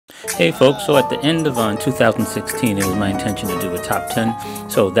Hey folks, so at the end of 2016 it was my intention to do a top 10,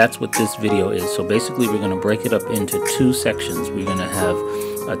 so that's what this video is. So basically we're going to break it up into two sections. We're going to have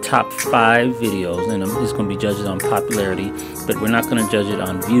a top 5 videos, and it's going to be judged on popularity, but we're not going to judge it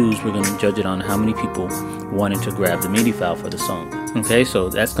on views. We're going to judge it on how many people wanted to grab the MIDI file for the song. Okay, so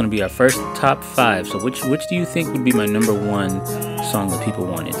that's going to be our first top 5. So which do you think would be my number 1 song that people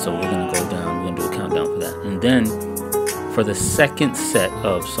wanted? So we're going to go down, we're going to do a countdown for that, and then for the second set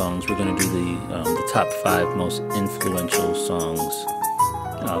of songs, we're going to do the top 5 most influential songs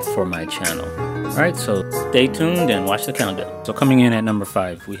for my channel. Alright, so stay tuned and watch the countdown. So coming in at number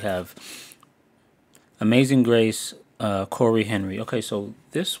 5, we have Amazing Grace, Cory Henry. Okay, so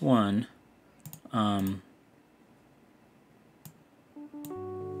this one,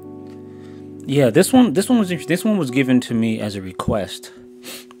 yeah, this one was interesting. This one was given to me as a request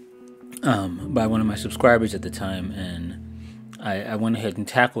by one of my subscribers at the time, and I went ahead and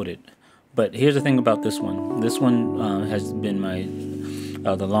tackled it. But here's the thing about this one. This one has been my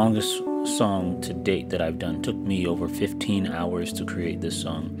the longest song to date that I've done. It took me over 15 hours to create this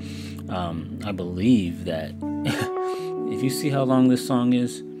song. I believe that if you see how long this song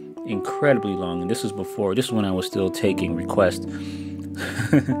is, incredibly long. And this is when I was still taking requests.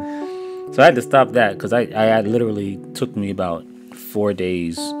 So I had to stop that because I literally took me about 4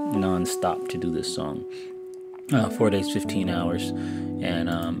 days non-stop to do this song. 4 days, 15 hours. And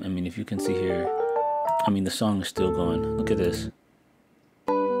I mean, if you can see here, I mean, the song is still going. Look at this.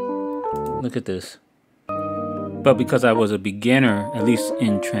 Look at this. But because I was a beginner, at least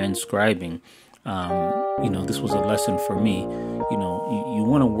in transcribing, this was a lesson for me. You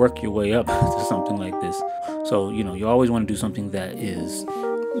want to work your way up to something like this. So, you always want to do something that is,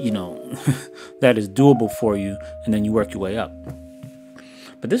 that is doable for you, and then you work your way up.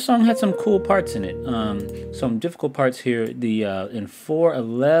 But this song had some cool parts in it. Some difficult parts here. In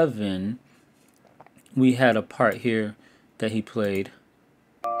 411, we had a part here that he played.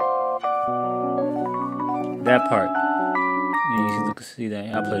 That part. You can see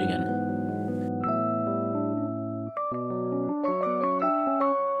that. I'll play it again.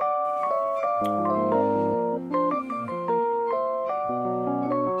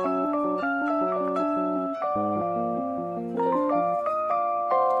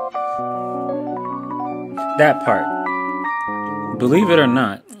 That part, believe it or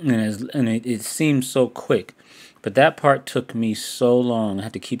not, and it seems so quick, but that part took me so long. I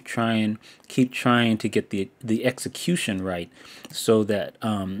had to keep trying to get the execution right, so that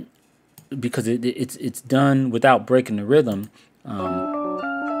because it's done without breaking the rhythm.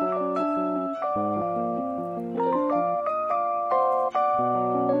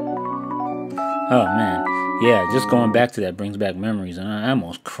 Oh man. Yeah, just going back to that brings back memories, and I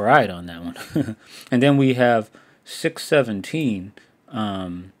almost cried on that one. And then we have 617.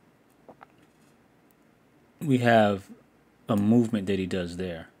 We have a movement that he does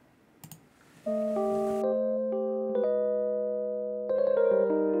there.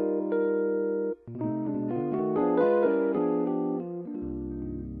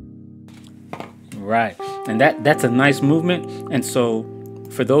 Right, and that's a nice movement. And so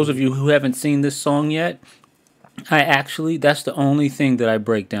for those of you who haven't seen this song yet, that's the only thing that I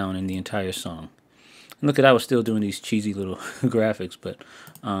break down in the entire song. And look at, I was still doing these cheesy little graphics, but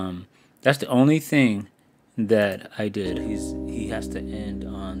that's the only thing that I did. He has to end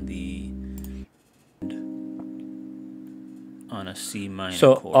on a C minor.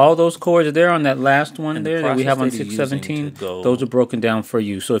 So chord. All those chords are there on that last one, and there that we have on 617. Those are broken down for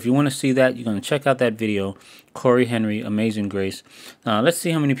you. So if you want to see that, you're going to check out that video, Cory Henry, Amazing Grace. Let's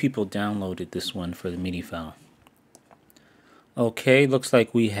see how many people downloaded this one for the MIDI file. Okay, looks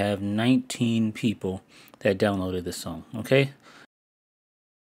like we have 19 people that downloaded this song. Okay.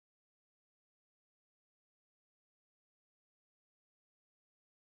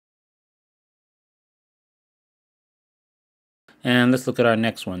 And let's look at our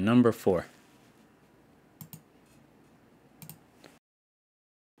next one, number 4.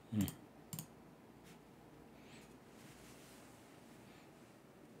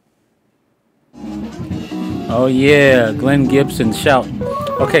 Oh yeah, Glenn Gibson, Shout.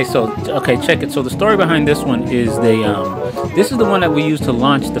 Okay, check it. So the story behind this one is this is the one that we used to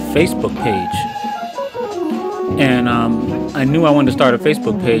launch the Facebook page. And I knew I wanted to start a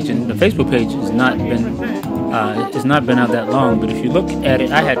Facebook page, and the Facebook page has not been out that long. But if you look at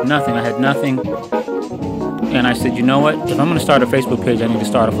it, I had nothing. And I said, you know what? If I'm going to start a Facebook page, I need to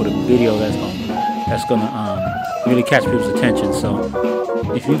start off with a video that's gonna really catch people's attention. So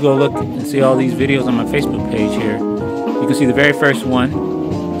if you go look and see all these videos on my Facebook page here, you can see the very first one,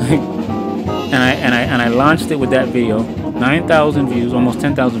 and I launched it with that video. 9,000 views, almost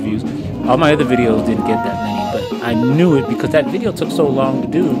 10,000 views. All my other videos didn't get that many, but I knew it because that video took so long to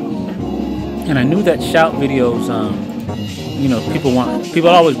do, and I knew that shout videos, you know, people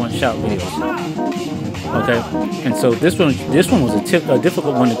always want shout videos. Okay, and so this one was a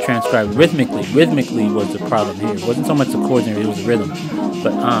difficult one to transcribe rhythmically. Rhythmically was the problem here. It wasn't so much the chords, it was the rhythm.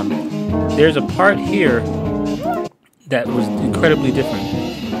 But there's a part here that was incredibly different.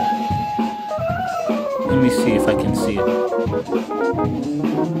 Let me see if I can see it.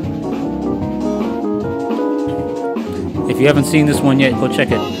 If you haven't seen this one yet, go check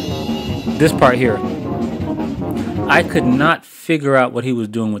it. This part here, I could not figure out what he was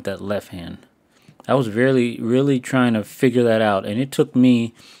doing with that left hand. I was really trying to figure that out, and it took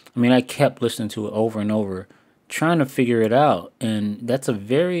me, I mean, I kept listening to it over and over, trying to figure it out. And that's a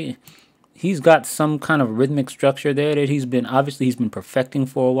very, he's got some kind of rhythmic structure there that obviously he's been perfecting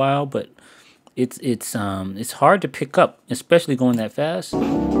for a while, but it's hard to pick up, especially going that fast.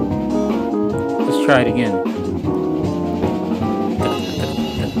 Let's try it again.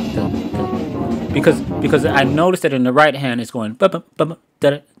 Because I noticed that in the right hand it's going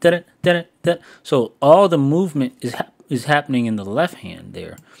so all the movement is happening in the left hand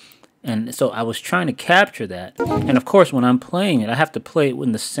there, and so I was trying to capture that. And of course, when I'm playing it, I have to play it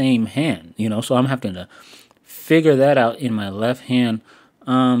in the same hand, you know, so I'm having to figure that out in my left hand.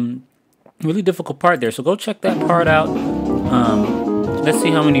 Really difficult part there, so go check that part out. Let's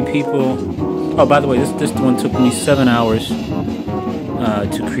see how many people. Oh, by the way, this one took me 7 hours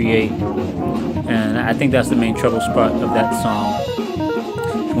to create. And I think that's the main trouble spot of that song.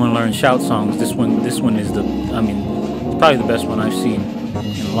 If you want to learn shout songs, this one is it's probably the best one I've seen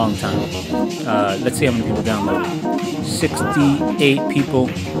in a long time. Let's see how many people downloaded. 68 people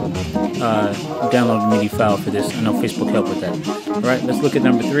downloaded the MIDI file for this. I know Facebook helped with that. All right, let's look at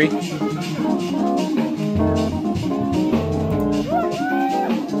number 3.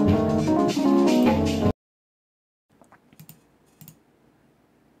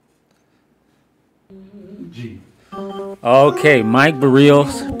 Okay, Mike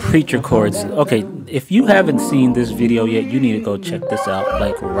Bareil's Preacher Chords. Okay, if you haven't seen this video yet, you need to go check this out,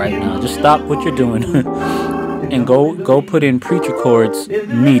 like right now. Just stop what you're doing and go put in Preacher Chords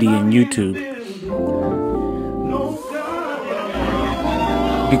MIDI in YouTube.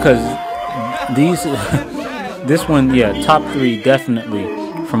 Because this one, yeah, top 3 definitely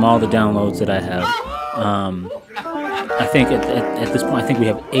from all the downloads that I have. I think at this point, I think we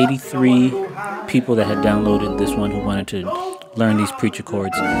have 83 people that had downloaded this one who wanted to learn these preacher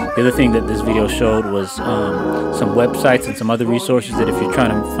chords. The other thing that this video showed was some websites and some other resources that if you're trying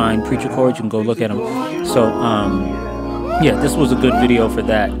to find preacher chords, you can go look at them. So yeah, this was a good video for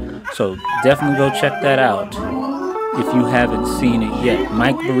that. So definitely go check that out if you haven't seen it yet.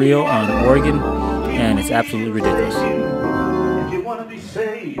 Mike Bareil on organ, and it's absolutely ridiculous. If you want to be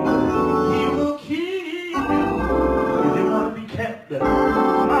saved, he will keep. If you want to be kept,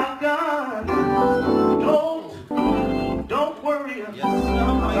 my God. Don't worry about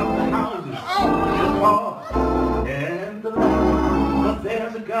the houses, your cars, and the land. But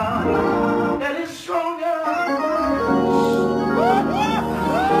there's a God that is stronger.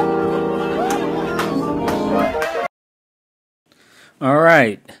 All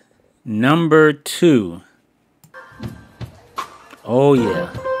right, number 2. Oh yeah,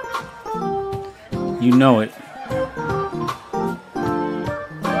 you know it.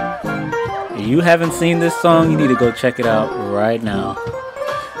 If you haven't seen this song, you need to go check it out right now.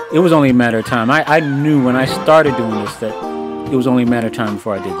 It was only a matter of time. I knew when I started doing this that it was only a matter of time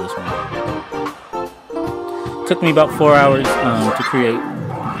before I did this one. It took me about 4 hours to create.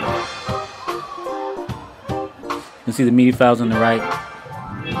 You can see the MIDI files on the right.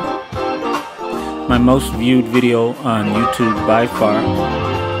 My most viewed video on YouTube by far.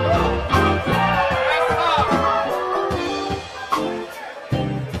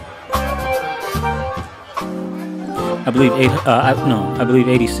 I believe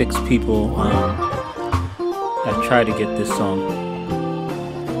 86 people have tried to get this song,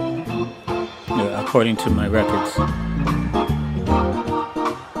 according to my records.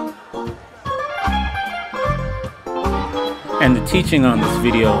 And the teaching on this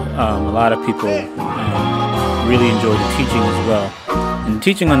video, a lot of people really enjoy the teaching as well. And the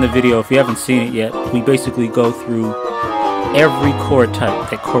teaching on the video, if you haven't seen it yet, we basically go through every chord type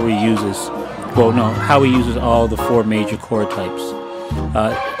that Corey uses. Well, no, how he uses all the 4 major chord types.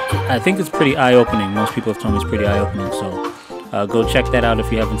 I think it's pretty eye-opening. Most people have told me it's pretty eye-opening, so go check that out if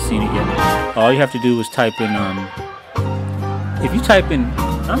you haven't seen it yet. All you have to do is type in, if you type in,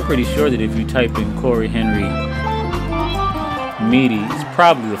 I'm pretty sure that if you type in Corey Henry MIDI, it's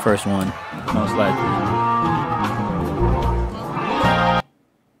probably the first one, most likely.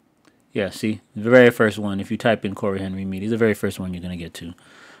 Yeah, see, the very first one. If you type in Corey Henry Mead, he's the very first one you're gonna get to.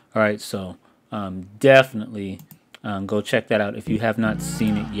 All right, so definitely go check that out if you have not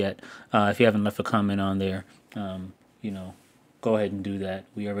seen it yet. If you haven't left a comment on there, you know, go ahead and do that.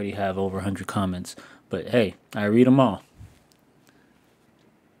 We already have over 100 comments, but hey, I read them all.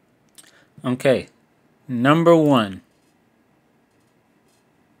 Okay, number 1.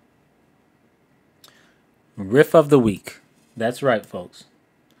 Riff of the week. That's right, folks.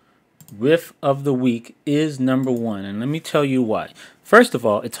 Riff of the week is number 1, and let me tell you why. First of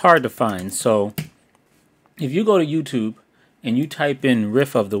all, it's hard to find. So if you go to YouTube and you type in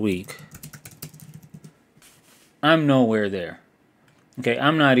Riff of the Week, I'm nowhere there. Okay,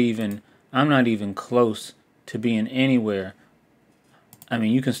 I'm not even close to being anywhere. I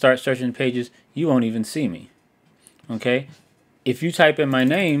mean, you can start searching pages, you won't even see me. Okay? If you type in my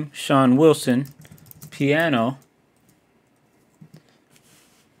name, Sean Wilson, piano,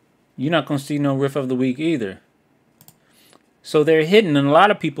 you're not going to see no Riff of the Week either. So they're hidden, and a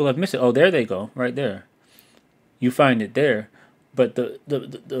lot of people have missed it. Oh, there they go, right there. You find it there, but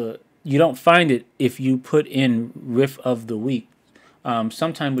you don't find it if you put in Riff of the Week.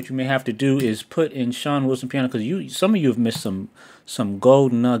 Sometime what you may have to do is put in Sean Wilson piano, because some of you have missed some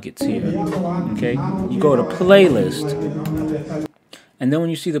gold nuggets here. Okay, you go to playlist, and then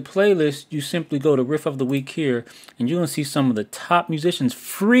when you see the playlist, you simply go to Riff of the Week here, and you're gonna see some of the top musicians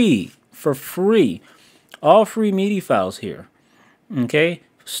for free, all free MIDI files here. Okay,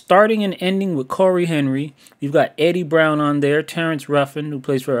 starting and ending with Corey Henry. You've got Eddie Brown on there, Terrence Ruffin, who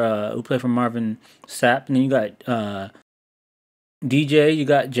played for Marvin Sapp, and then you got DJ, you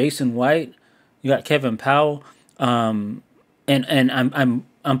got Jason White, you got Kevin Powell, and I'm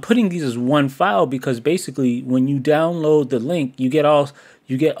putting these as one file because basically when you download the link, you get all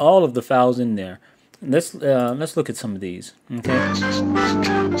of the files in there. Let's look at some of these. Okay.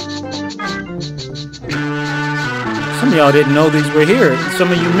 Some of y'all didn't know these were here.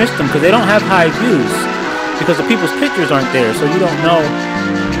 Some of you missed them because they don't have high views because the people's pictures aren't there, so you don't know.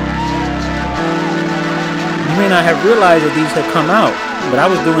 You may not have realized that these had come out, but I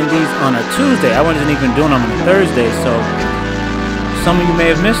was doing these on a Tuesday. I wasn't even doing them on a Thursday, so some of you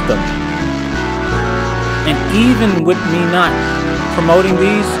may have missed them. And even with me not promoting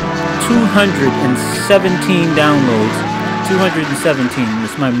these, 217 downloads. 217.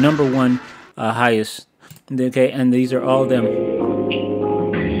 It's my number 1 highest. Okay, and these are all them.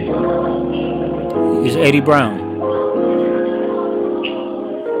 Here's Eddie Brown.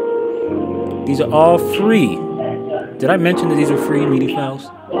 These are all free. Did I mention that these are free MIDI files?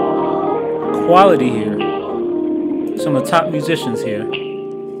 Quality here. Some of the top musicians here.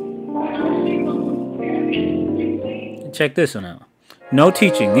 Check this one out. No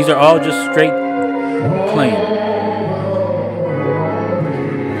teaching. These are all just straight playing.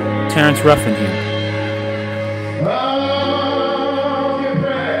 Terrence Ruffin here.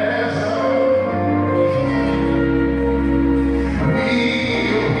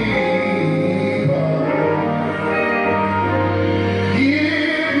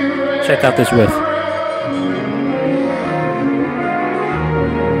 Check out this riff.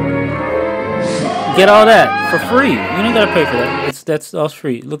 Get all that for free. You don't gotta pay for that. That's all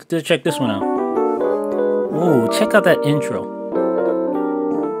free. Look, check this one out. Ooh, check out that intro.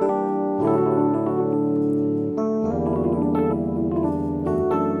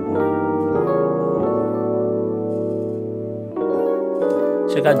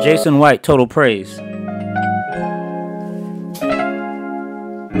 Check out Jason White, Total Praise.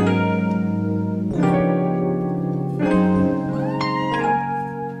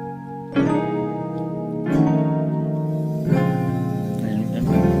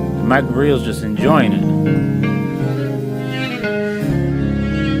 Mike Real's just enjoying it.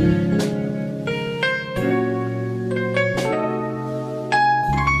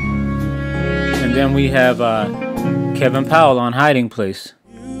 And then we have Kevin Powell on Hiding Place.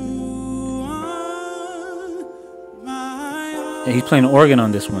 And he's playing the organ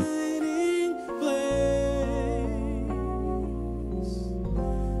on this one.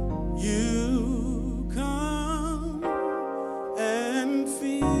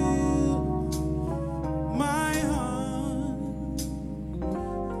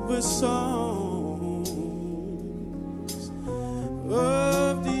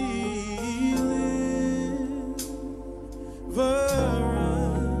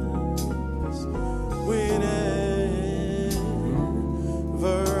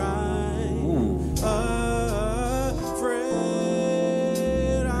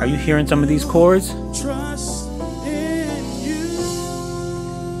 Are you hearing some of these chords? And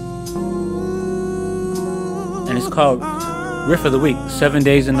it's called Riff of the week, 7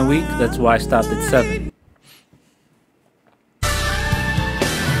 days in the week. That's why I stopped at 7.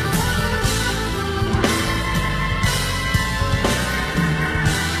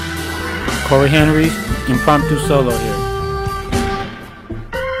 Corey Henry's impromptu solo here.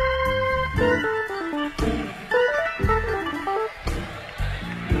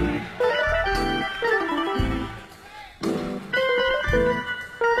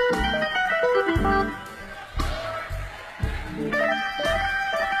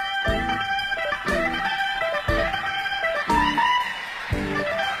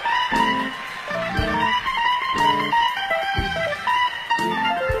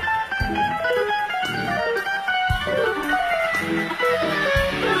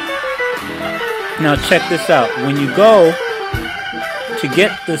 Now check this out. When you go to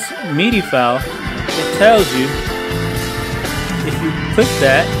get this MIDI file, it tells you if you click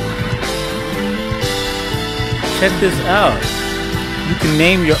that, check this out. You can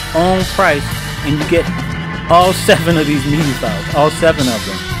name your own price and you get all 7 of these MIDI files, all 7 of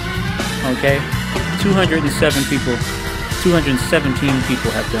them. Okay? 217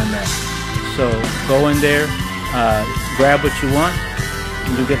 people have done that. So go in there, grab what you want,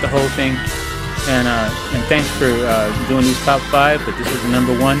 and you'll get the whole thing. And thanks for doing these top 5, but this is the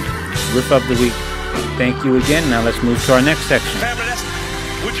number 1 riff of the week. Thank you again. Now let's move to our next section. Family,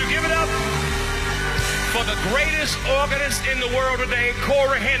 would you give it up for the greatest organist in the world today,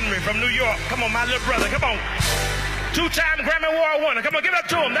 Corey Henry from New York? Come on, my little brother. Come on. 2-time Grammy Award winner. Come on, give it up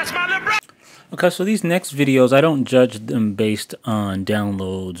to him. That's my little brother. Okay, so these next videos, I don't judge them based on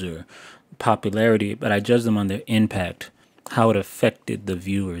downloads or popularity, but I judge them on their impact. How it affected the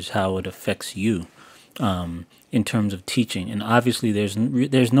viewers, how it affects you in terms of teaching. And obviously there's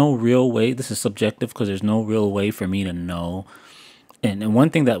no real way, this is subjective because there's no real way for me to know. And one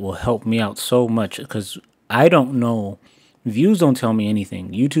thing that will help me out so much, because I don't know, views don't tell me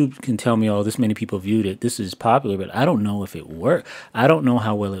anything. YouTube can tell me, oh, this many people viewed it, this is popular, but I don't know if it worked. I don't know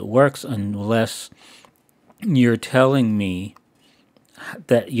how well it works unless you're telling me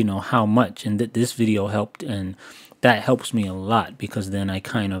that, you know, how much, and that this video helped, and that helps me a lot, because then I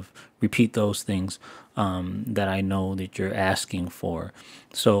kind of repeat those things that I know that you're asking for.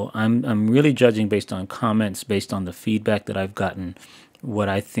 So I'm really judging based on comments, based on the feedback that I've gotten, what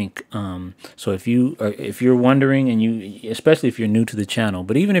I think. So if you're wondering, and you, especially if you're new to the channel,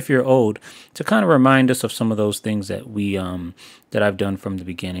 but even if you're old, to kind of remind us of some of those things that we that I've done from the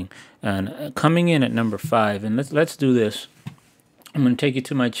beginning. And coming in at number 5, and let's do this. I'm going to take you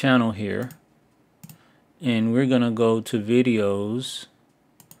to my channel here. And we're going to go to videos.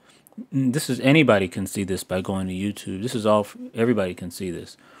 This is, anybody can see this by going to YouTube. This is all, everybody can see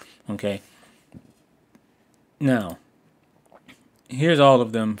this. Okay. Now, here's all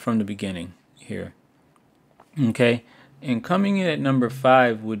of them from the beginning here. Okay. And coming in at number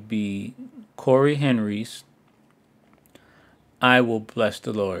 5 would be Corey Henry's I Will Bless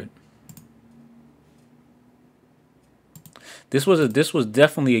the Lord. This was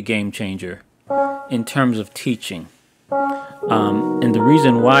definitely a game changer in terms of teaching, and the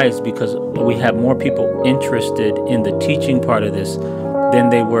reason why is because we have more people interested in the teaching part of this than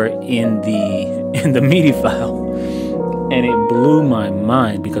they were in the MIDI file, and it blew my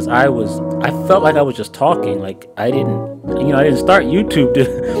mind, because I felt like I was just talking, like I didn't start YouTube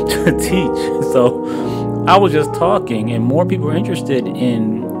to teach, so I was just talking, and more people were interested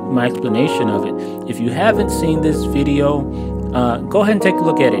in my explanation of it. If you haven't seen this video, go ahead and take a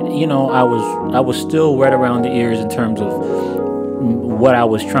look at it. You know, I was still wet around the ears in terms of what I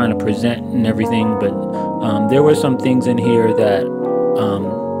was trying to present and everything, but there were some things in here that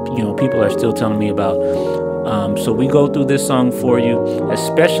you know, people are still telling me about. So we go through this song for you,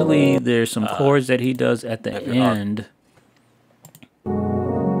 especially there's some chords that he does at the end.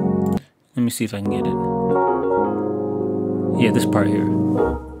 Let me see if I can get it. Yeah, this part here.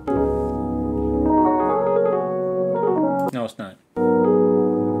 No, it's not.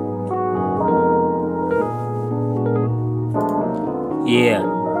 Yeah,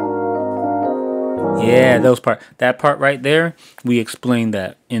 that part right there, we explained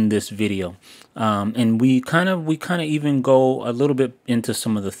that in this video, and we kind of even go a little bit into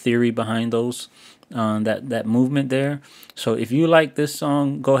some of the theory behind those, that movement there. So if you like this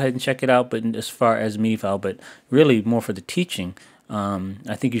song, go ahead and check it out. But as far as MIDI file, but really more for the teaching,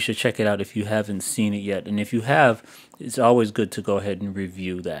 I think you should check it out if you haven't seen it yet. And if you have, it's always good to go ahead and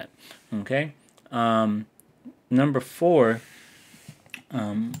review that. Okay. Number 4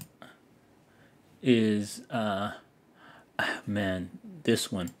 is man,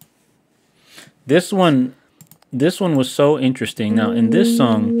 this one was so interesting. Now in this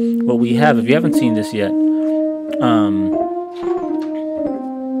song, what we have, if you haven't seen this yet,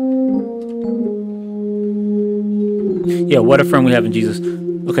 Yeah, what a friend we have in Jesus.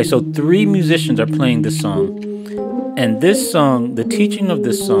 Okay, so 3 musicians are playing this song. And this song, the teaching of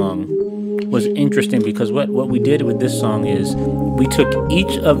this song was interesting because what we did with this song is we took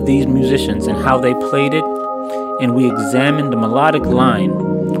each of these musicians and how they played it, and we examined the melodic line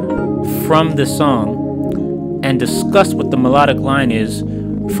from the song and discussed what the melodic line is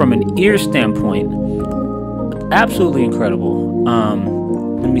from an ear standpoint. Absolutely incredible.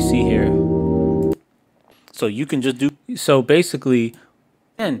 Let me see here. So you can just do, so basically,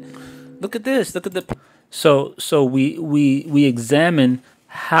 and look at this, look at the, so we examine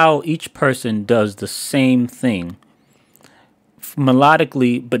how each person does the same thing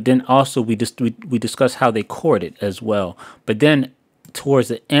melodically, but then also we discuss how they chord it as well. But then towards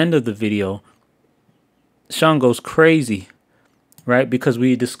the end of the video, Sean goes crazy, right? Because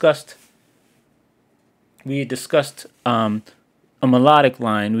we discussed a melodic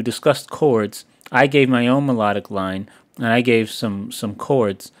line, we discussed chords. I gave my own melodic line, and I gave some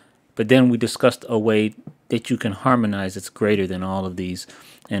chords, but then we discussed a way that you can harmonize that's greater than all of these,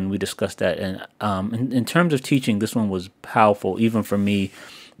 and we discussed that. And in terms of teaching, this one was powerful, even for me,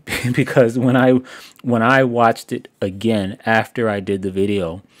 because when I watched it again after I did the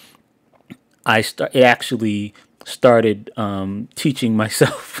video, it actually started teaching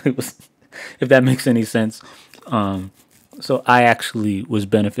myself. It was, if that makes any sense. So I actually was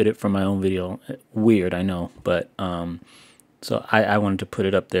benefited from my own video. Weird, I know, but so I wanted to put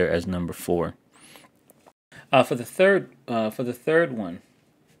it up there as number 4. For the third one,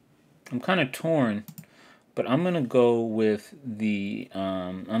 I'm kind of torn, but I'm gonna go with the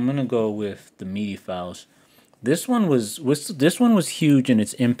MIDI files. This one was huge in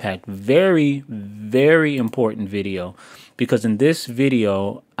its impact. Very, very important video, because in this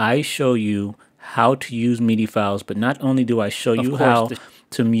video I show you how to use MIDI files, but not only do I show you how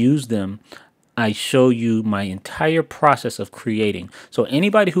to use them, I show you my entire process of creating. So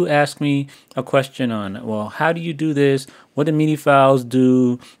anybody who asks me a question on, well, how do you do this? What do MIDI files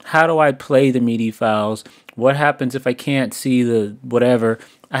do? How do I play the MIDI files? What happens if I can't see the whatever?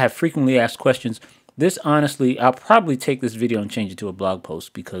 I have frequently asked questions. This, honestly, I'll probably take this video and change it to a blog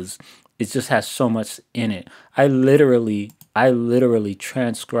post because it just has so much in it. I literally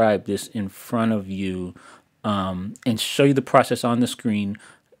transcribe this in front of you and show you the process on the screen.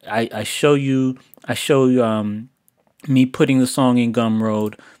 I show you me putting the song in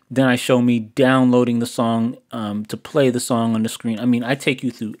Gumroad. Then I show me downloading the song to play the song on the screen. I mean, I take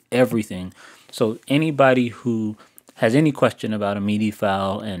you through everything. So anybody who has any question about a MIDI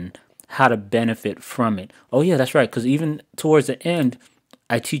file and how to benefit from it. Oh yeah, that's right. Because even towards the end,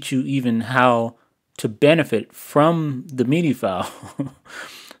 I teach you even how to benefit from the MIDI file.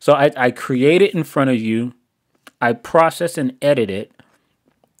 So I create it in front of you. I process and edit it.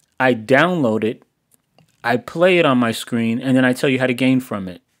 I download it. I play it on my screen, and then I tell you how to gain from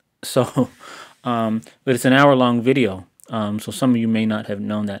it. So, but it's an hour-long video. So some of you may not have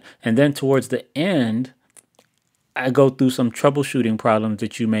known that. And then towards the end, I go through some troubleshooting problems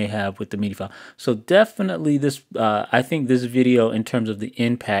that you may have with the MIDI file. So definitely this, I think this video in terms of the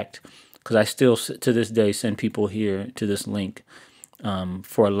impact, because I still to this day send people here to this link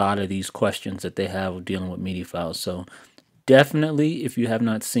for a lot of these questions that they have dealing with MIDI files. So definitely, if you have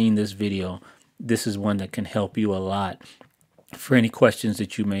not seen this video, this is one that can help you a lot for any questions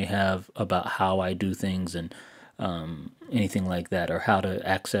that you may have about how I do things and anything like that, or how to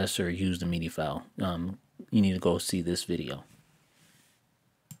access or use the MIDI file. You need to go see this video.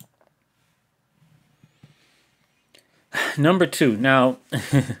 Number 2. Now,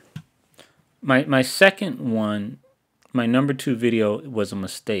 my second one, my number 2 video was a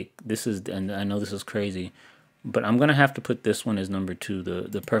mistake. This is, and I know this is crazy, but I'm gonna have to put this one as number 2,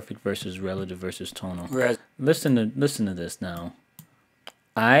 the perfect versus relative versus tonal. Right. Listen to this now.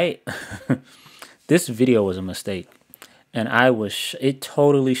 This video was a mistake. And it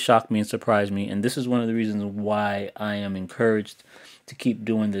totally shocked me and surprised me. And this is one of the reasons why I am encouraged to keep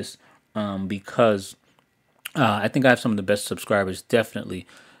doing this, because I think I have some of the best subscribers, definitely.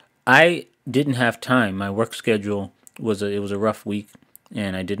 I didn't have time. My work schedule was it was a rough week,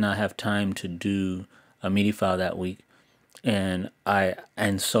 and I did not have time to do a MIDI file that week. And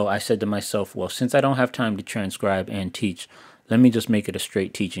so I said to myself, well, since I don't have time to transcribe and teach, let me just make it a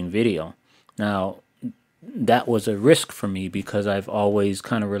straight teaching video. Now, that was a risk for me because I've always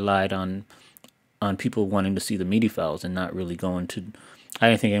kind of relied on people wanting to see the MIDI files and not really going to, I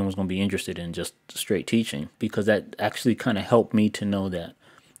didn't think anyone was going to be interested in just straight teaching, because that actually kind of helped me to know that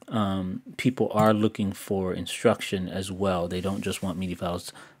people are looking for instruction as well. They don't just want MIDI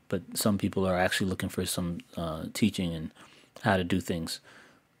files, but some people are actually looking for some teaching and how to do things.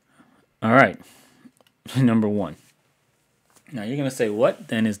 All right, number 1. Now you're gonna say, what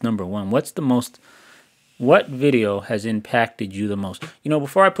then is number one? What video has impacted you the most? You know,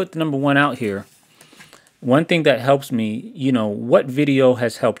 before I put the number one out here, one thing that helps me, you know, what video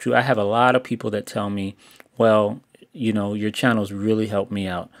has helped you? I have a lot of people that tell me, well, you know, your channels really helped me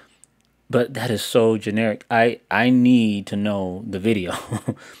out. But that is so generic. I need to know the video.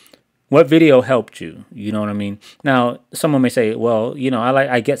 What video helped you? You know what I mean? Now, someone may say, well, you know,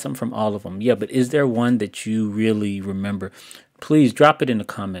 I get something from all of them. Yeah, but is there one that you really remember? Please drop it in the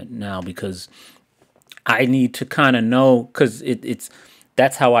comment now, because I need to kind of know, because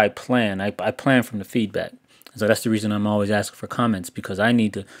that's how I plan. I plan from the feedback. So that's the reason I'm always asking for comments, because I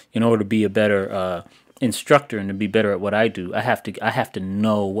need to, in order to be a better instructor and to be better at what I do, I have to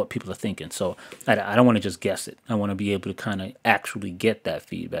know what people are thinking. So I don't want to just guess it. I want to be able to kind of actually get that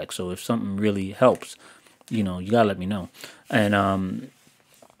feedback. So if something really helps, you know, you gotta let me know. And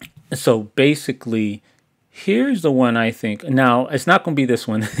so basically, here's the one I think. Now it's not going to be this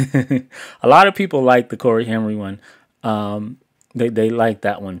one. A lot of people like the Corey Henry one. They like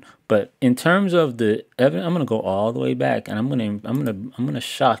that one. But in terms of the evidence, I'm gonna go all the way back, and I'm gonna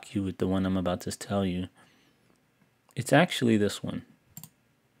shock you with the one I'm about to tell you. It's actually this one.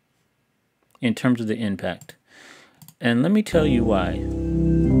 In terms of the impact, and let me tell you why.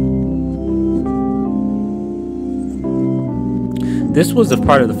 This was a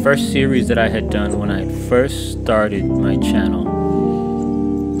part of the first series that I had done when I first started my channel.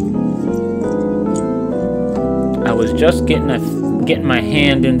 I was just getting my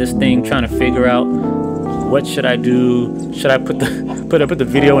hand in this thing, trying to figure out what should I do. Should I put the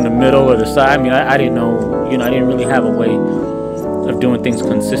video in the middle or the side? I mean, I didn't know, you know, I didn't really have a way of doing things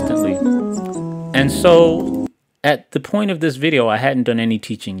consistently. And so at the point of this video, I hadn't done any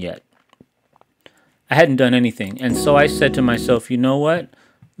teaching yet. I hadn't done anything. And so I said to myself, you know what?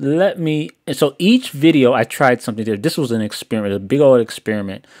 So each video I tried something there. This was an experiment, a big old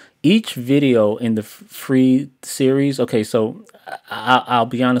experiment. Each video in the free series, okay, so I'll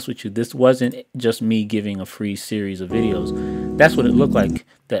be honest with you, this wasn't just me giving a free series of videos. That's what it looked like,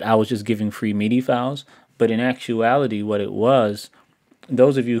 that I was just giving free MIDI files. But in actuality, what it was,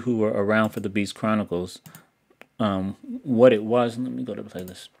 those of you who were around for the Beast Chronicles, what it was, let me go to the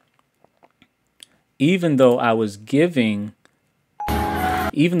playlist. Even though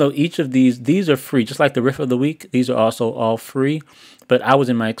each of these are free, just like the riff of the week, these are also all free. But I was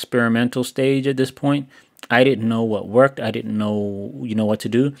in my experimental stage at this point. I didn't know what worked. I didn't know, you know, what to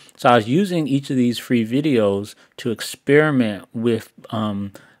do. So I was using each of these free videos to experiment with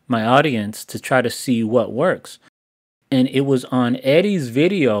my audience to try to see what works. And it was on Eddie's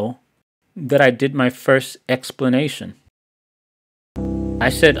video that I did my first explanation. I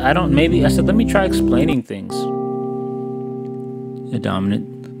said, let me try explaining things. A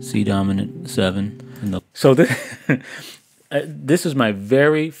dominant, C dominant, 7. So this is my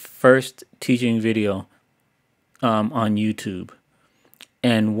very first teaching video on YouTube.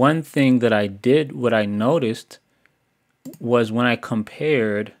 And one thing that I did, what I noticed, was when I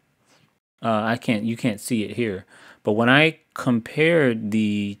compared, you can't see it here, but when I compared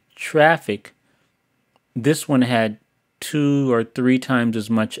the traffic, this one had 2 or 3 times as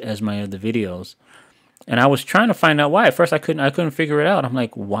much as my other videos. And I was trying to find out why. At first I couldn't figure it out. I'm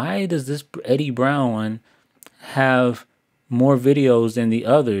like, why does this Eddie Brown one have more videos than the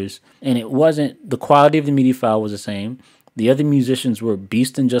others? And it wasn't, the quality of the MIDI file was the same. The other musicians were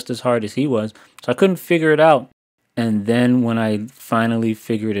beasting just as hard as he was. So I couldn't figure it out. And then when I finally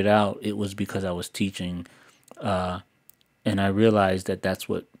figured it out, it was because I was teaching. And I realized that that's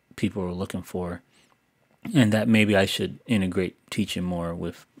what people were looking for. And that maybe I should integrate teaching more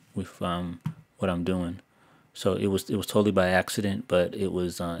with what I'm doing. So it was totally by accident, but it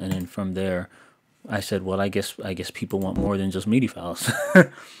was, and then from there, I said, well, I guess people want more than just MIDI files.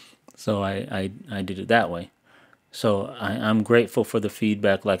 So I did it that way. So I'm grateful for the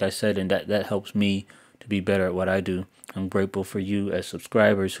feedback, like I said, and that helps me to be better at what I do. I'm grateful for you as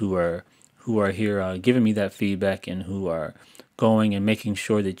subscribers who are here giving me that feedback, and who are going and making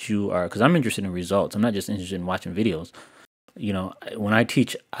sure that you are, because I'm interested in results. I'm not just interested in watching videos. You know, when I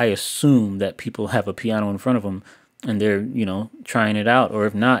teach, I assume that people have a piano in front of them and they're, you know, trying it out, or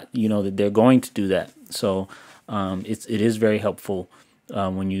if not, you know, that they're going to do that. So it is very helpful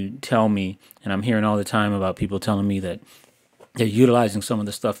when you tell me, and I'm hearing all the time about people telling me that they're utilizing some of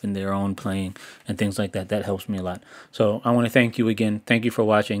the stuff in their own playing and things like that. That helps me a lot. So I want to thank you again. Thank you for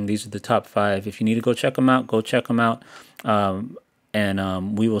watching. These are the top 5. If you need to go check them out, go check them out.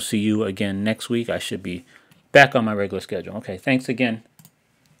 And we will see you again next week. I should be back on my regular schedule. Okay, thanks again,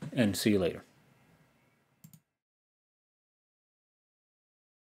 and see you later.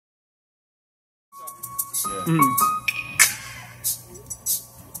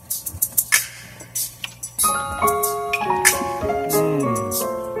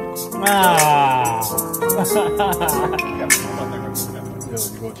 Ah. Yo,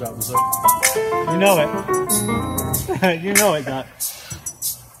 you gonna chop this up? You know it. You know it, Doc.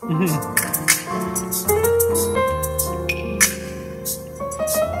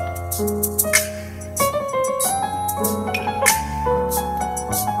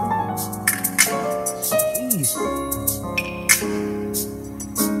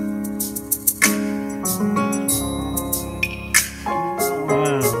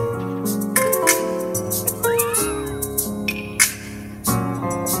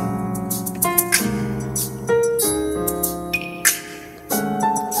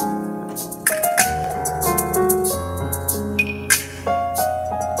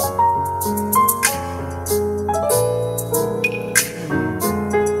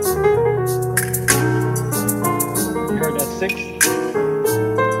 Six.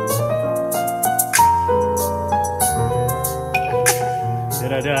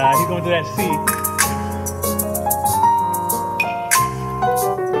 Da-da-da. He's going to that C.